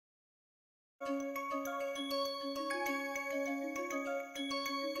Hello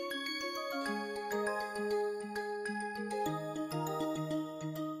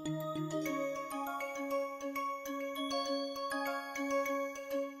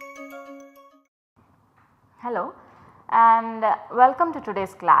and welcome to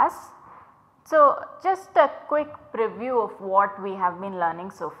today's class. So, just a quick preview of what we have been learning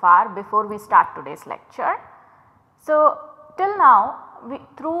so far before we start today's lecture. So, till now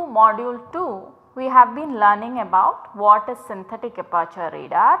through module 2 we have been learning about what is synthetic aperture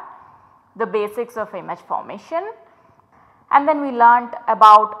radar, the basics of image formation, and then we learnt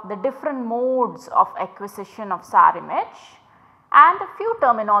about the different modes of acquisition of SAR image and a few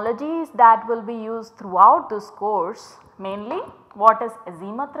terminologies that will be used throughout this course, mainly what is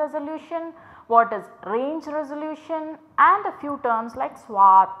azimuth resolution, what is range resolution, and a few terms like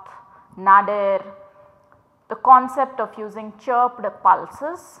swath, nadir, the concept of using chirped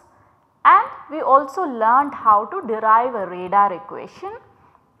pulses, and we also learned how to derive a radar equation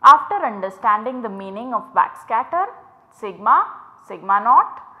after understanding the meaning of backscatter, sigma, sigma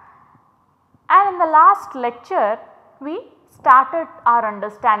naught, and in the last lecture we started our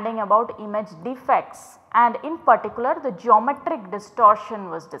understanding about image defects, and in particular the geometric distortion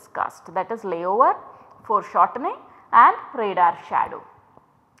was discussed, that is layover, foreshortening and radar shadow.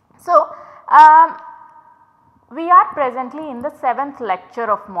 So, we are presently in the 7th lecture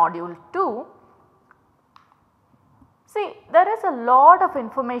of module 2. See, there is a lot of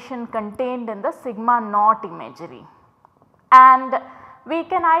information contained in the sigma naught imagery, and we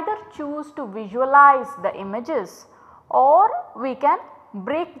can either choose to visualize the images or we can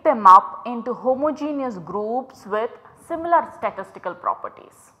break them up into homogeneous groups with similar statistical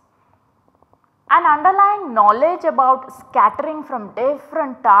properties. An underlying knowledge about scattering from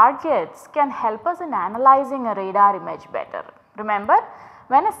different targets can help us in analyzing a radar image better. Remember,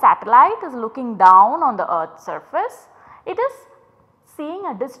 when a satellite is looking down on the earth's surface, it is seeing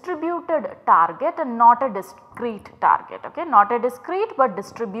a distributed target and not a discrete target, okay, not a discrete but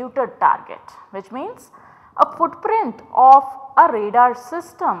distributed target, which means a footprint of a radar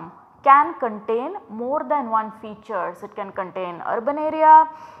system can contain more than one features. It can contain urban area,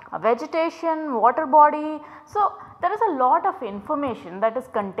 vegetation, water body. So, there is a lot of information that is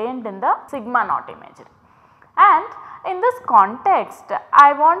contained in the sigma naught imagery. And in this context,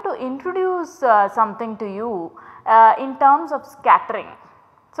 I want to introduce something to you in terms of scattering.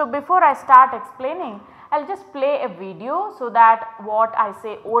 So, before I start explaining, I will just play a video so that what I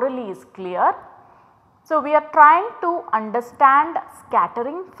say orally is clear. So, we are trying to understand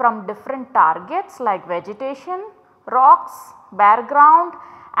scattering from different targets like vegetation, rocks, bare ground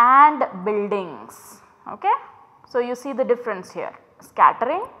and buildings. Okay. So, you see the difference here,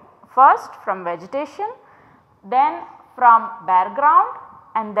 scattering first from vegetation, then from bare ground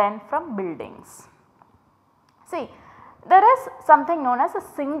and then from buildings. See, there is something known as a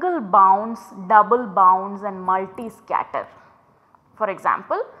single bounce, double bounce and multi-scatter. For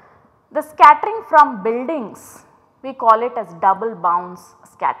example, the scattering from buildings, we call it as double bounce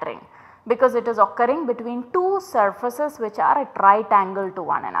scattering because it is occurring between two surfaces which are at right angle to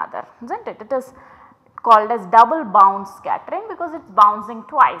one another, is not it? It is called as double bounce scattering because it is bouncing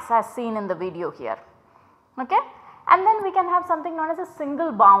twice as seen in the video here. Okay? And then we can have something known as a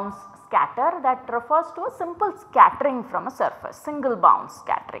single bounce scatter that refers to a simple scattering from a surface, single bounce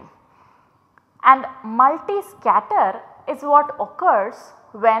scattering. And multi-scatter is what occurs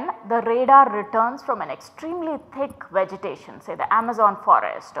when the radar returns from an extremely thick vegetation, say the Amazon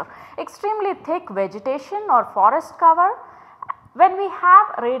forest or extremely thick vegetation or forest cover. When we have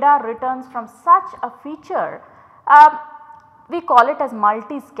radar returns from such a feature, we call it as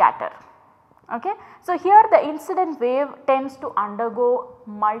multi-scatter. Okay. So, here the incident wave tends to undergo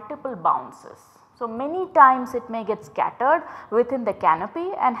multiple bounces. So, many times it may get scattered within the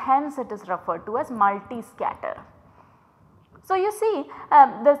canopy and hence it is referred to as multi-scatter. So, you see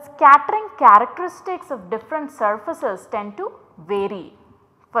the scattering characteristics of different surfaces tend to vary.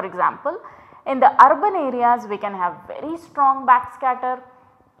 For example, in the urban areas we can have very strong backscatter,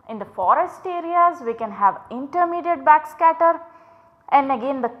 in the forest areas we can have intermediate backscatter, and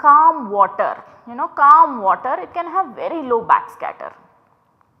again the calm water, calm water it can have very low backscatter.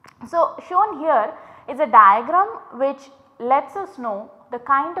 So, shown here is a diagram which lets us know the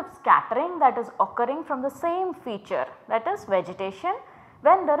kind of scattering that is occurring from the same feature, that is vegetation,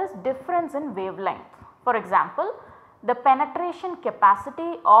 when there is difference in wavelength. For example, the penetration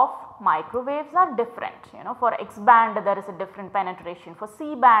capacity of microwaves are different, for X band there is a different penetration, for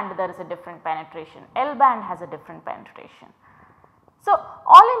C band there is a different penetration, L band has a different penetration. So,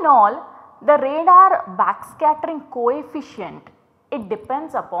 all in all, the radar backscattering coefficient, it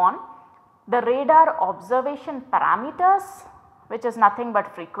depends upon the radar observation parameters, which is nothing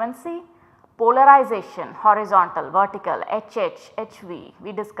but frequency, polarization, horizontal, vertical, HH, HV,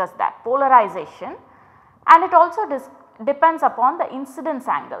 we discussed that, polarization, and it also depends upon the incidence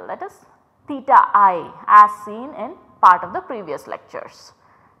angle, that is theta I, as seen in part of the previous lectures.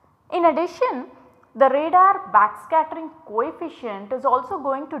 In addition, the radar backscattering coefficient is also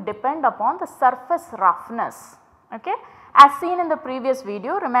going to depend upon the surface roughness. Okay. As seen in the previous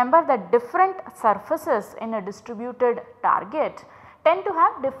video, remember that different surfaces in a distributed target tend to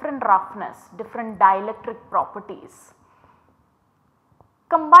have different roughness, different dielectric properties.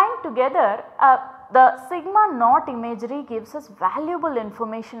 Combined together, the sigma naught imagery gives us valuable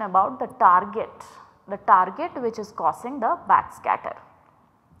information about the target which is causing the backscatter.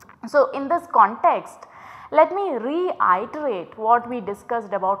 So, in this context, let me reiterate what we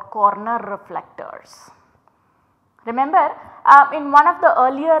discussed about corner reflectors. Remember, in one of the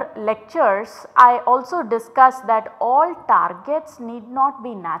earlier lectures, I also discussed that all targets need not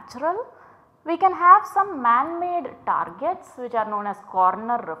be natural. We can have some man-made targets which are known as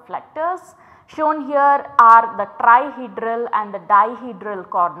corner reflectors. Shown here are the trihedral and the dihedral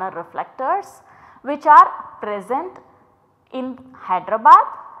corner reflectors which are present in Hyderabad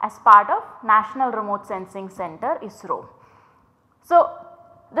as part of National Remote Sensing Center ISRO. So,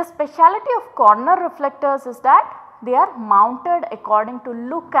 the speciality of corner reflectors is that they are mounted according to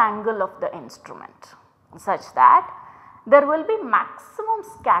look angle of the instrument such that there will be maximum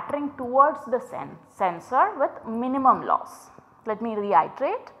scattering towards the sensor with minimum loss. Let me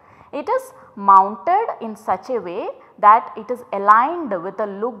reiterate, it is mounted in such a way that it is aligned with the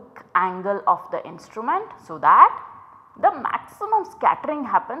look angle of the instrument so that the maximum scattering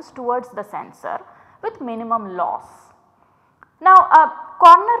happens towards the sensor with minimum loss. Now,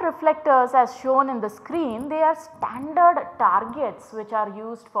 corner reflectors as shown in the screen, they are standard targets which are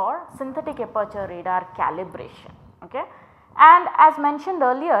used for synthetic aperture radar calibration. Okay. And as mentioned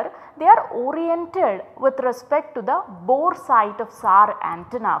earlier, they are oriented with respect to the bore site of SAR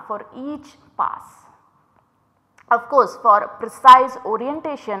antenna for each pass. Of course, for precise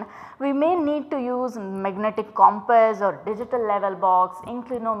orientation, we may need to use magnetic compass or digital level box,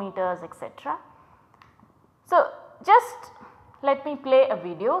 inclinometers, etc. So, just let me play a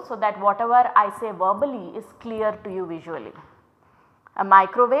video so that whatever I say verbally is clear to you visually. A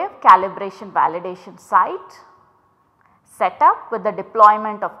microwave calibration validation site set up with the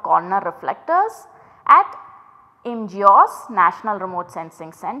deployment of corner reflectors at IMGEOS National Remote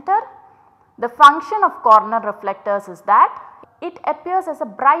Sensing Center. The function of corner reflectors is that it appears as a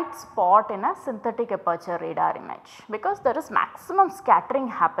bright spot in a synthetic aperture radar image because there is maximum scattering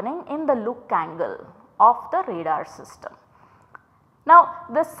happening in the look angle of the radar system. Now,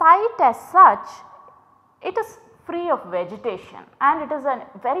 the site as such, it is free of vegetation and it is a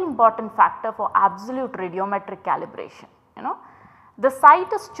very important factor for absolute radiometric calibration. You know, the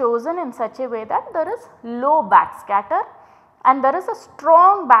site is chosen in such a way that there is low backscatter and there is a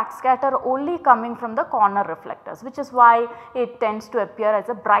strong backscatter only coming from the corner reflectors, which is why it tends to appear as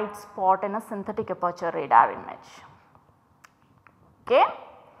a bright spot in a synthetic aperture radar image. Okay.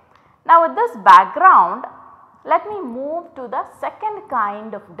 Now, with this background, let me move to the second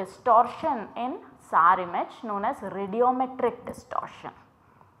kind of distortion in SAR image known as radiometric distortion.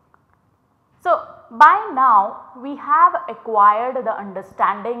 So, by now we have acquired the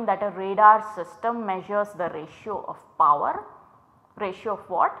understanding that a radar system measures the ratio of power, ratio of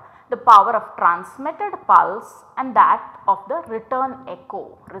what? The power of transmitted pulse and that of the return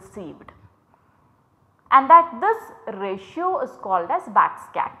echo received, and that this ratio is called as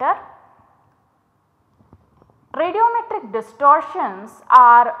backscatter. Radiometric distortions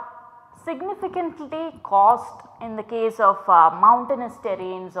are significantly caused in the case of mountainous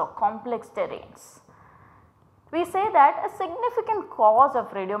terrains or complex terrains. We say that a significant cause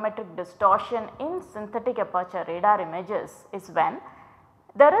of radiometric distortion in synthetic aperture radar images is when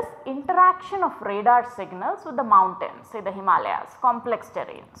there is interaction of radar signals with the mountains, say the Himalayas, complex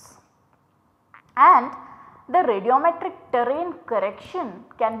terrains. And the radiometric terrain correction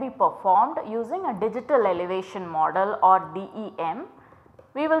can be performed using a digital elevation model or DEM.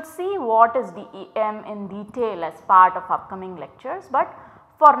 We will see what is DEM in detail as part of upcoming lectures, but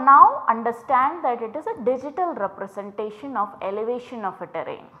for now understand that it is a digital representation of elevation of a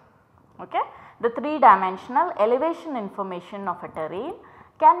terrain. Okay? The 3-dimensional elevation information of a terrain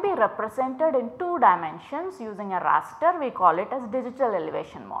can be represented in 2 dimensions using a raster. We call it as digital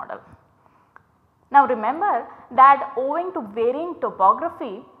elevation model. Now, remember that owing to varying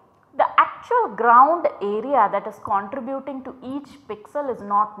topography, the actual ground area that is contributing to each pixel is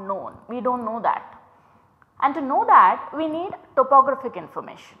not known. We do not know that, and to know that we need topographic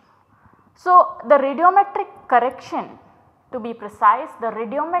information. So, the radiometric correction, to be precise, the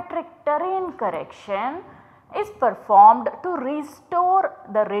radiometric terrain correction is performed to restore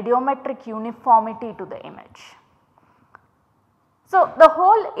the radiometric uniformity to the image. So, the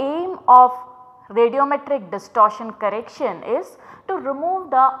whole aim of radiometric distortion correction is to remove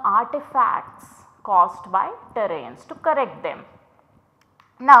the artifacts caused by terrains, to correct them.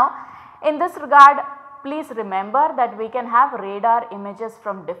 Now, in this regard, please remember that we can have radar images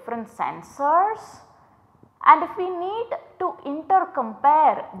from different sensors, and if we need to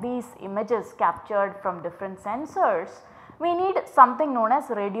intercompare these images captured from different sensors, we need something known as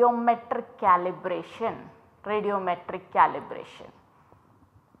radiometric calibration,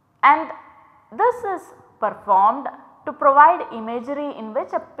 and this is performed to provide imagery in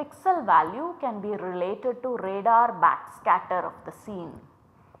which a pixel value can be related to radar backscatter of the scene.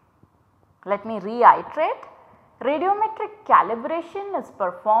 Let me reiterate, radiometric calibration is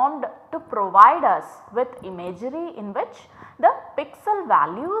performed to provide us with imagery in which the pixel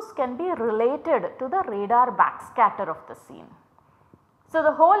values can be related to the radar backscatter of the scene. So,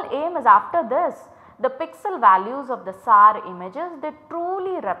 the whole aim is, after this, the pixel values of the SAR images, they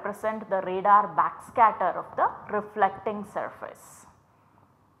truly represent the radar backscatter of the reflecting surface.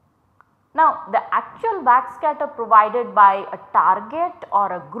 Now, the actual backscatter provided by a target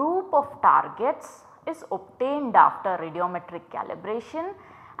or a group of targets is obtained after radiometric calibration,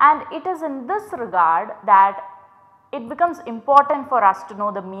 and it is in this regard that it becomes important for us to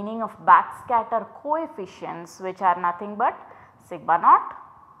know the meaning of backscatter coefficients, which are nothing but sigma naught,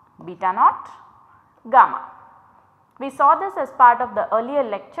 beta naught, gamma. We saw this as part of the earlier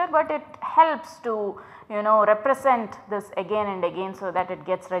lecture, but it helps to represent this again and again so that it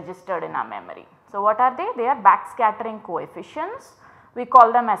gets registered in our memory. So, what are they? They are backscattering coefficients. We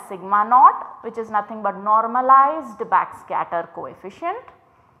call them as sigma naught, which is nothing but normalized backscatter coefficient,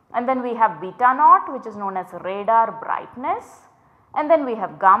 and then we have beta naught, which is known as radar brightness, and then we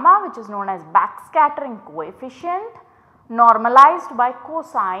have gamma, which is known as backscattering coefficient normalized by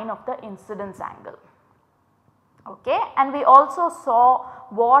cosine of the incidence angle. Okay, and we also saw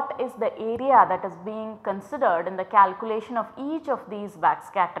what is the area that is being considered in the calculation of each of these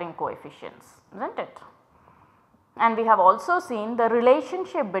backscattering coefficients, isn't it? And we have also seen the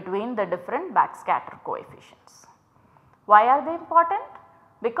relationship between the different backscatter coefficients. Why are they important?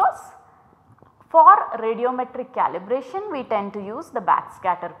 Because for radiometric calibration we tend to use the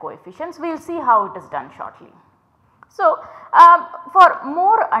backscatter coefficients. We will see how it is done shortly. So, for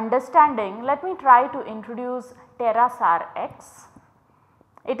more understanding, let me try to introduce TerraSAR X.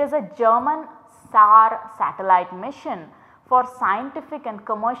 It is a German SAR satellite mission for scientific and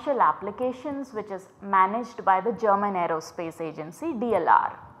commercial applications, which is managed by the German Aerospace Agency,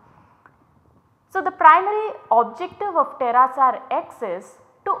 DLR. So, the primary objective of TerraSAR X is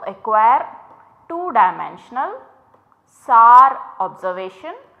to acquire two-dimensional SAR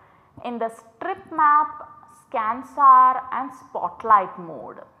observation in the strip map, ScanSAR and spotlight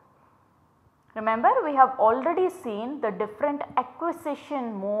mode. Remember, we have already seen the different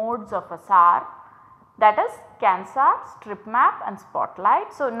acquisition modes of a SAR, that is ScanSAR, strip map and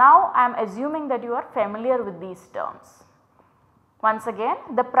spotlight. So, now I am assuming that you are familiar with these terms. Once again,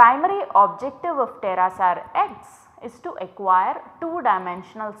 the primary objective of TerraSAR X is to acquire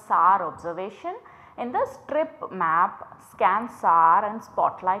two-dimensional SAR observation in the strip map, ScanSAR and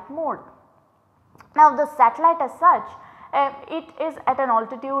spotlight mode. Now, the satellite as such, it is at an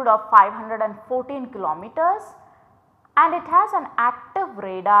altitude of 514 kilometers and it has an active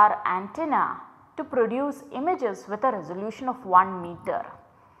radar antenna to produce images with a resolution of 1 meter.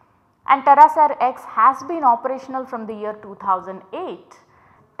 And TerraSAR X has been operational from the year 2008.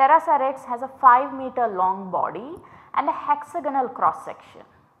 TerraSAR X has a 5 meter long body and a hexagonal cross section.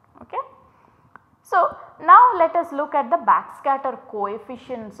 Okay. So, now let us look at the backscatter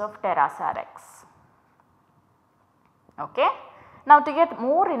coefficients of TerraSAR X. Okay. Now, to get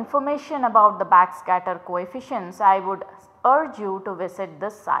more information about the backscatter coefficients, I would urge you to visit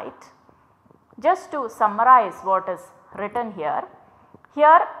this site. Just to summarize what is written here,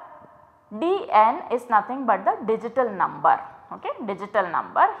 dn is nothing but the digital number, okay, digital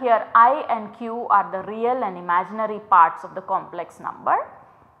number. Here I and q are the real and imaginary parts of the complex number.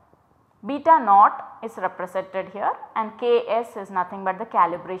 Beta naught is represented here and ks is nothing but the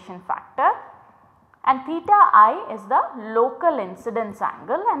calibration factor, and theta I is the local incidence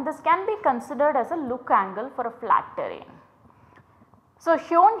angle, and this can be considered as a look angle for a flat terrain. So,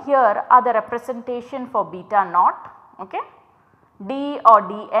 shown here are the representation for beta naught, okay. D or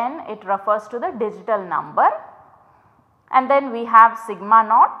dn, it refers to the digital number, and then we have sigma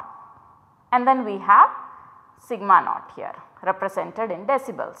naught, and then we have sigma naught here represented in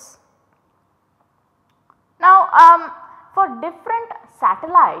decibels. for different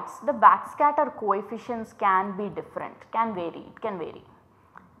satellites, the backscatter coefficients can be different, it can vary.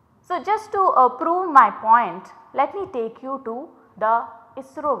 So, just to prove my point, let me take you to the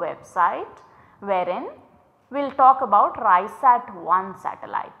ISRO website, wherein we will talk about RISAT-1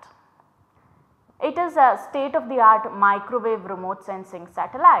 satellite. It is a state of the art microwave remote sensing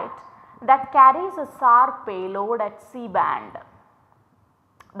satellite that carries a SAR payload at C-band.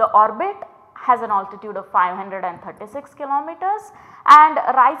 The orbit has an altitude of 536 kilometers and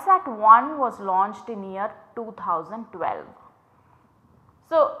RISAT-1 was launched in year 2012.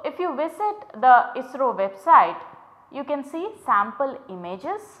 So, if you visit the ISRO website, you can see sample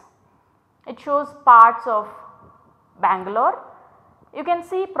images. It shows parts of Bangalore. You can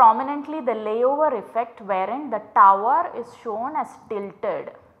see prominently the layover effect wherein the tower is shown as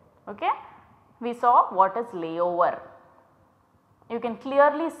tilted. Okay? We saw what is layover. You can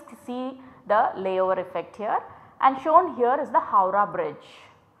clearly see the layover effect here, and shown here is the Howrah bridge,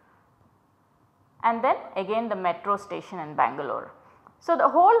 and then again the metro station in Bangalore. So, the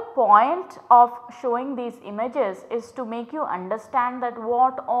whole point of showing these images is to make you understand that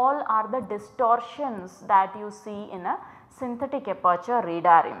what all are the distortions that you see in a synthetic aperture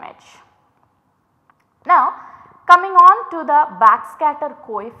radar image. Now, coming on to the backscatter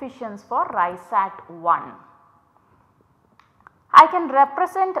coefficients for RISAT-1. I can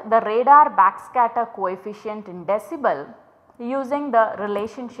represent the radar backscatter coefficient in decibel using the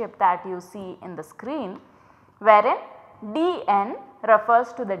relationship that you see in the screen, wherein dn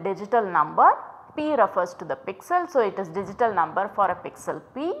refers to the digital number, p refers to the pixel. So, it is digital number for a pixel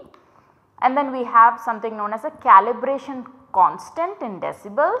p, and then we have something known as a calibration constant in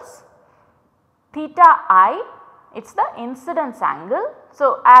decibels. Theta I, it is the incidence angle.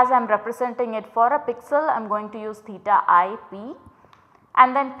 So, as I am representing it for a pixel, I am going to use theta I p,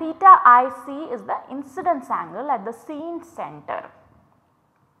 and then theta I c is the incidence angle at the scene center.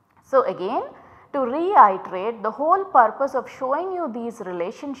 So, again, to reiterate, the whole purpose of showing you these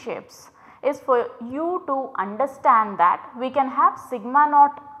relationships is for you to understand that we can have sigma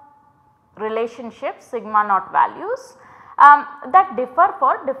naught relationships, sigma naught values that differ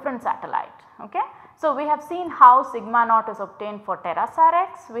for different satellite. Okay? So, we have seen how sigma naught is obtained for TerraSAR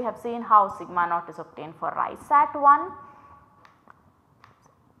X, we have seen how sigma naught is obtained for RISAT-1.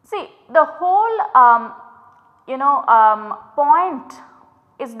 See, the whole point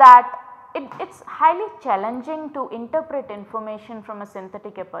is that it is highly challenging to interpret information from a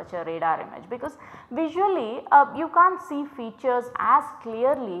synthetic aperture radar image, because visually you can't see features as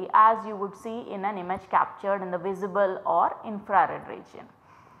clearly as you would see in an image captured in the visible or infrared region.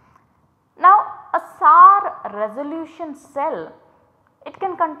 Now, a SAR resolution cell, it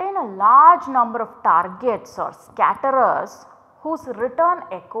can contain a large number of targets or scatterers whose return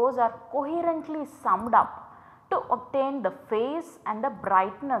echoes are coherently summed up to obtain the phase and the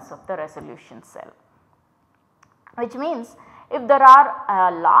brightness of the resolution cell. Which means if there are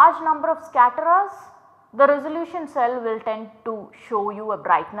a large number of scatterers, the resolution cell will tend to show you a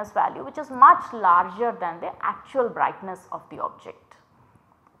brightness value which is much larger than the actual brightness of the object.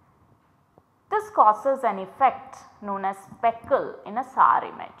 This causes an effect known as speckle in a SAR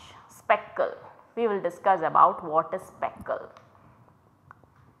image. Speckle, we will discuss about what is speckle.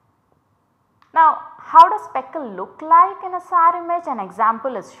 Now, how does speckle look like in a SAR image? An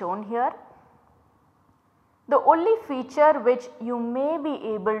example is shown here. The only feature which you may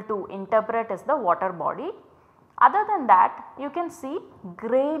be able to interpret is the water body. Other than that, you can see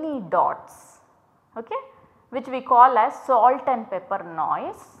grainy dots, okay, which we call as salt and pepper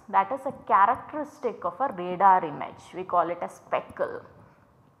noise. That is a characteristic of a radar image. We call it a speckle.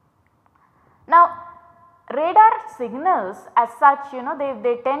 Now, radar signals as such,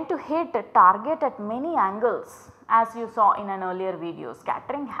 they tend to hit a target at many angles, as you saw in an earlier video.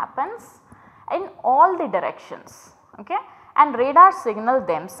 Scattering happens in all the directions, okay, and radar signal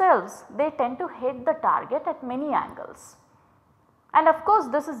themselves, they tend to hit the target at many angles. And of course,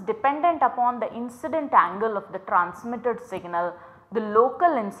 this is dependent upon the incident angle of the transmitted signal, the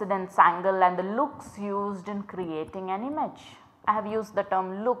local incidence angle and the looks used in creating an image. I have used the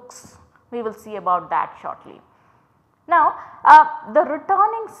term looks. We will see about that shortly. Now, the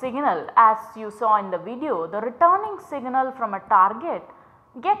returning signal, as you saw in the video, the returning signal from a target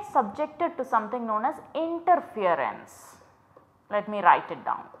gets subjected to something known as interference. Let me write it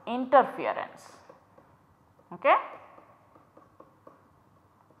down, interference, okay.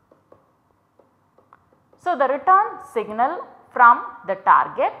 So, the return signal from the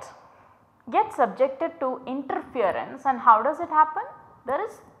target gets subjected to interference, and how does it happen? There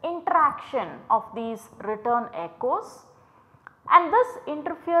is interaction of these return echoes, and this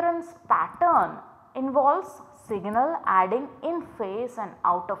interference pattern involves signal adding in phase and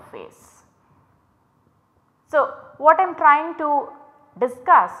out of phase. So, what I am trying to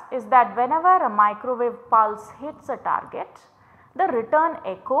discuss is that whenever a microwave pulse hits a target, the return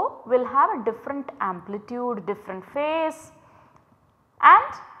echo will have a different amplitude, different phase,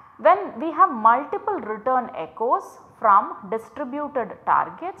 and when we have multiple return echoes from distributed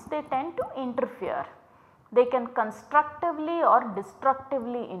targets, they tend to interfere. They can constructively or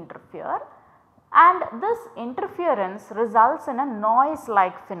destructively interfere, and this interference results in a noise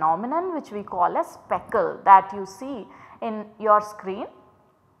like phenomenon which we call as speckle that you see in your screen,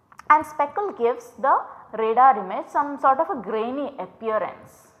 and speckle gives the radar image some sort of a grainy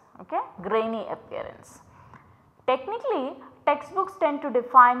appearance, okay, grainy appearance. Technically, textbooks tend to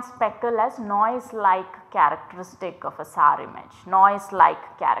define speckle as noise like characteristic of a SAR image, noise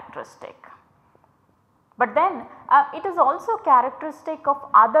like characteristic. But then it is also characteristic of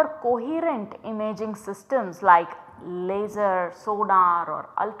other coherent imaging systems like laser, sonar or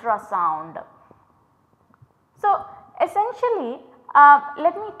ultrasound. So, essentially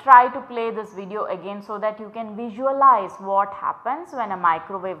let me try to play this video again so that you can visualize what happens when a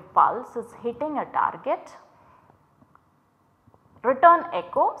microwave pulse is hitting a target. Return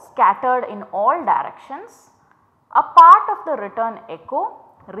echo scattered in all directions. A part of the return echo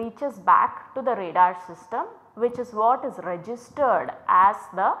reaches back to the radar system, which is what is registered as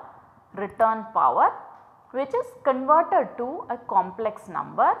the return power, which is converted to a complex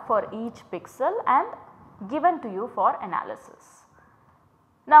number for each pixel and given to you for analysis.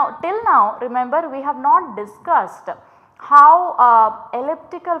 Now, till now remember we have not discussed how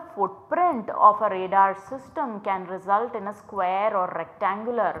elliptical footprint of a radar system can result in a square or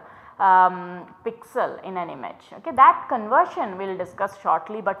rectangular pixel in an image. Okay, that conversion we will discuss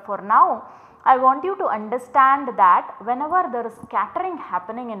shortly, but for now I want you to understand that whenever there is scattering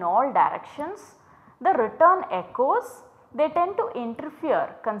happening in all directions, the return echoes, they tend to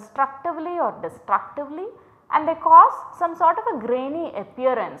interfere constructively or destructively, and they cause some sort of a grainy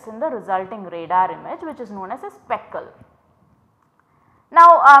appearance in the resulting radar image, which is known as a speckle.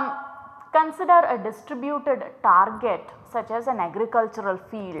 Now, consider a distributed target such as an agricultural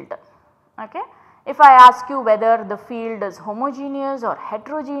field. Okay. If I ask you whether the field is homogeneous or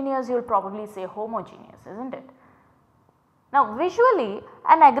heterogeneous, you will probably say homogeneous, is not it? Now, visually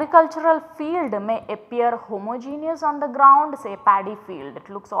an agricultural field may appear homogeneous on the ground, say paddy field, it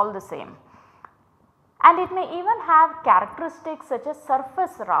looks all the same. And it may even have characteristics such as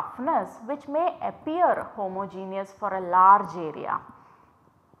surface roughness which may appear homogeneous for a large area.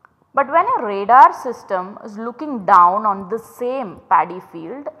 But when a radar system is looking down on the same paddy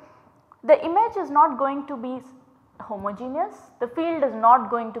field, the image is not going to be homogeneous, the field is not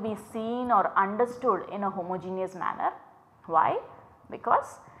going to be seen or understood in a homogeneous manner. Why?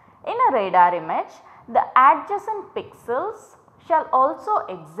 Because in a radar image, the adjacent pixels shall also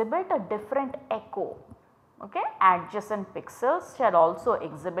exhibit a different echo. Okay? Adjacent pixels shall also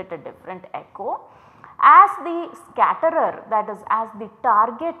exhibit a different echo as the scatterer, that is as the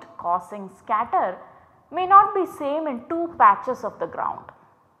target causing scatter, may not be same in two patches of the ground.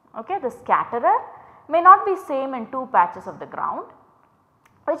 Okay? The scatterer may not be same in two patches of the ground,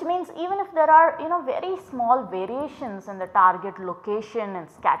 which means even if there are very small variations in the target location and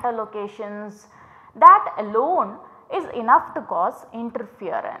scatter locations, that alone is enough to cause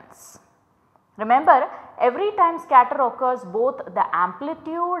interference. Remember, every time scatter occurs, both the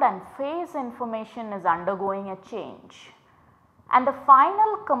amplitude and phase information is undergoing a change, and the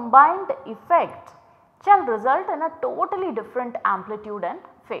final combined effect shall result in a totally different amplitude and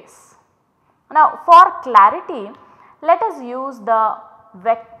phase. Now, for clarity, let us use the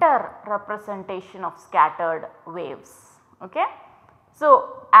vector representation of scattered waves. Okay?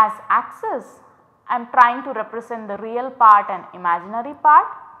 So, as axis I am trying to represent the real part and imaginary part.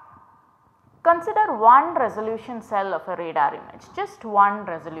 Consider one resolution cell of a radar image, just one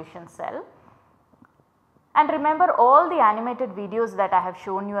resolution cell, and remember all the animated videos that I have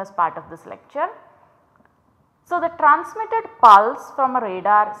shown you as part of this lecture. So, the transmitted pulse from a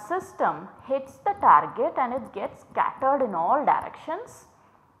radar system hits the target and it gets scattered in all directions.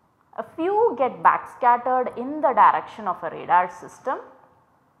 A few get backscattered in the direction of a radar system,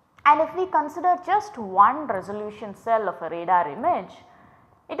 and if we consider just one resolution cell of a radar image,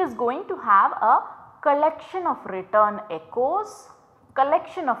 it is going to have a collection of return echoes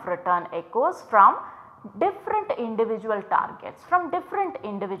from different individual targets, from different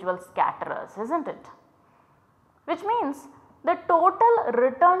individual scatterers, is not it? Which means the total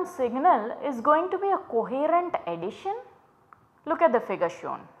return signal is going to be a coherent addition. Look at the figure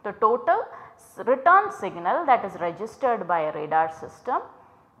shown. The total return signal that is registered by a radar system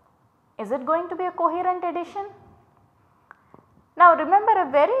Is it going to be a coherent addition? Now remember,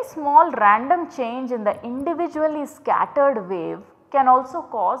 a very small random change in the individually scattered wave can also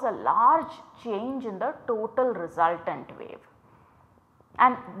cause a large change in the total resultant wave,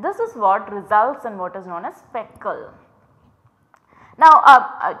 and this is what results in what is known as speckle. Now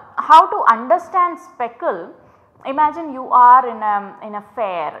how to understand speckle? Imagine you are in a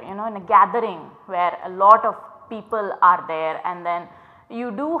fair, in a gathering where a lot of people are there, and then you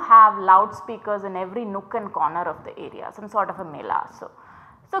do have loudspeakers in every nook and corner of the area, some sort of a mela.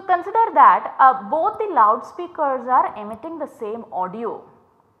 So consider that both the loudspeakers are emitting the same audio.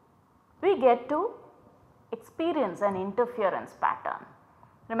 We get to experience an interference pattern.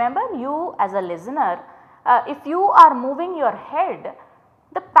 Remember, you as a listener, if you are moving your head,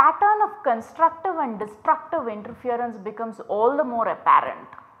 the pattern of constructive and destructive interference becomes all the more apparent.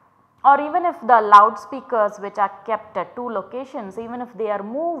 Or even if the loudspeakers which are kept at two locations, even if they are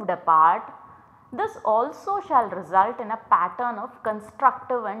moved apart, this also shall result in a pattern of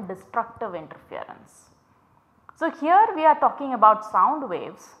constructive and destructive interference. So here we are talking about sound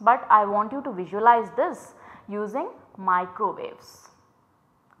waves, but I want you to visualize this using microwaves.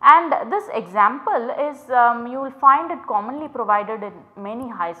 And this example is you will find it commonly provided in many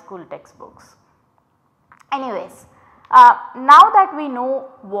high school textbooks. Anyways, now that we know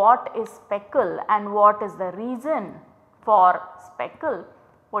what is speckle and what is the reason for speckle,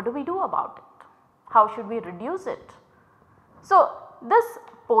 what do we do about it? How should we reduce it? So this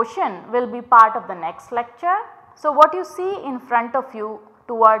portion will be part of the next lecture. So what you see in front of you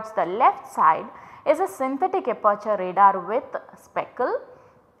towards the left side is a synthetic aperture radar with speckle,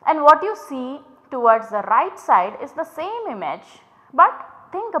 and what you see towards the right side is the same image, but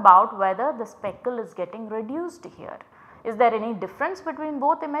think about whether the speckle is getting reduced here. Is there any difference between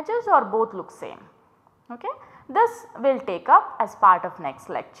both images or both look same? Okay. This will take up as part of next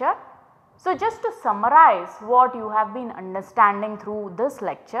lecture. So just to summarize what you have been understanding through this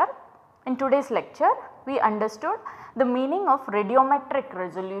lecture, in today's lecture we understood the meaning of radiometric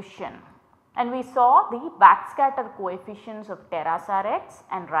resolution, and we saw the backscatter coefficients of Terasar X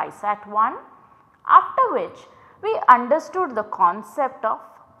and Rysat 1, after which we understood the concept of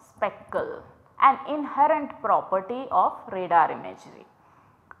speckle, an inherent property of radar imagery.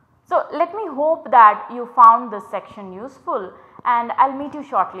 So let me hope that you found this section useful, and I will meet you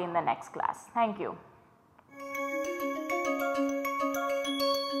shortly in the next class. Thank you.